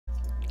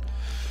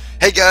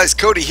Hey guys,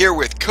 Kodi here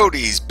with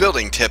Kodi's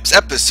Building Tips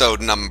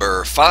episode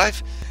number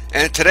 5,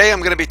 and today I'm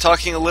going to be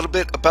talking a little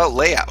bit about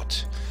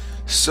layout.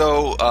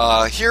 So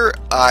here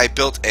I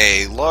built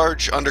a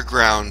large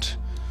underground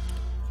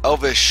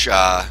elvish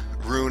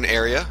rune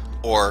area,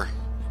 or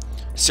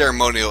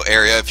ceremonial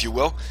area if you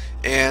will.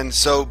 And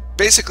so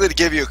basically to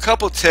give you a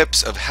couple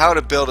tips of how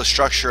to build a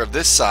structure of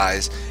this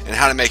size and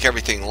how to make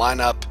everything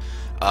line up,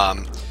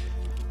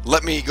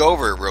 let me go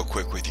over it real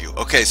quick with you.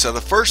 Okay, so the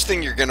first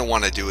thing you're going to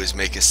want to do is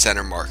make a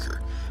center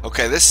marker.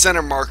 Okay, this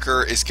center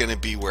marker is going to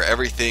be where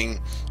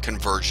everything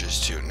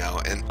converges to. Now,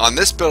 and on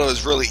this build it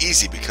was really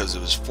easy because it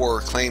was 4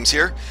 claims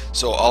here.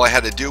 So all I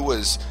had to do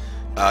was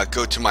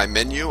go to my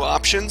menu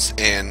options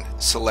and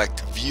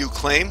select view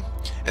claim,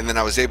 and then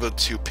I was able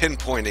to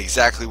pinpoint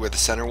exactly where the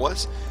center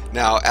was.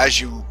 Now, as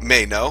you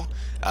may know,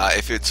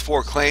 if it's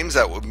 4 claims,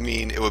 that would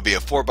mean it would be a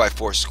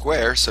 4x4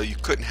 square, so you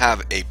couldn't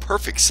have a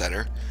perfect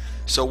center.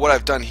 So what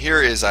I've done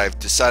here is I've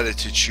decided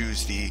to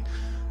choose the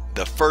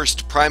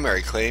first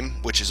primary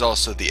claim, which is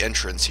also the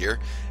entrance here,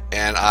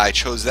 and I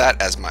chose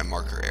that as my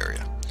marker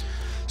area.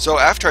 So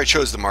after I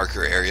chose the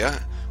marker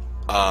area,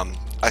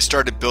 I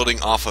started building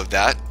off of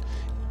that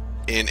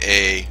in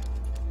a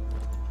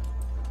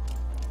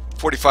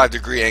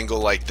 45-degree angle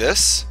like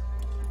this.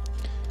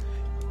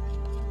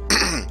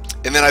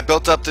 And then I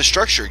built up the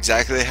structure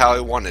exactly how I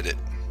wanted it.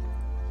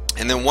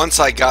 And then once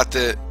I got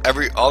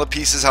all the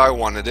pieces how I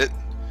wanted it,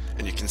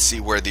 and you can see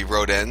where the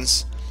road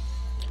ends,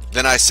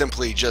 then I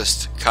simply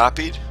just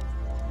copied,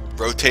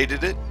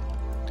 rotated it,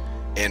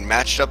 and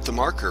matched up the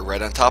marker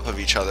right on top of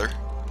each other,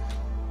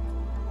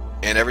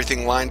 and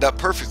everything lined up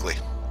perfectly.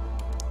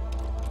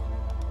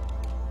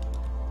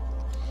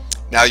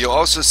 Now you'll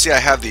also see I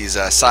have these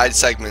side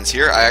segments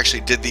here. I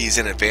actually did these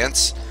in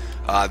advance.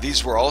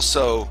 These were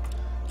also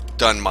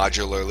done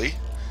modularly.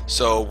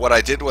 So what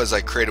I did was I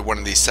created one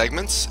of these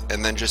segments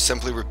and then just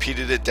simply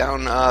repeated it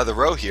down the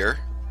row here,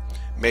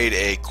 made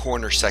a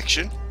corner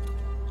section,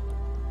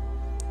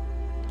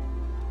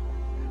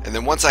 and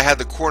then once I had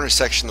the corner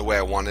section the way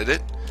I wanted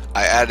it,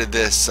 I added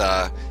this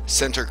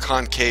center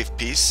concave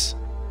piece,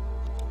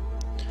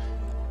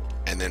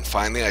 and then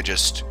finally I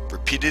just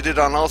repeated it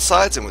on all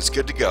sides and was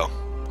good to go.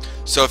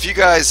 So if you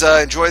guys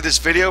enjoyed this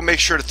video, make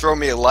sure to throw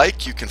me a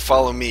like. You can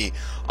follow me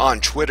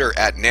on Twitter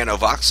at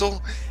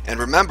NanoVoxel, and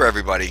remember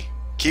everybody,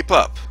 keep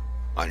up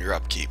on your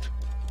upkeep.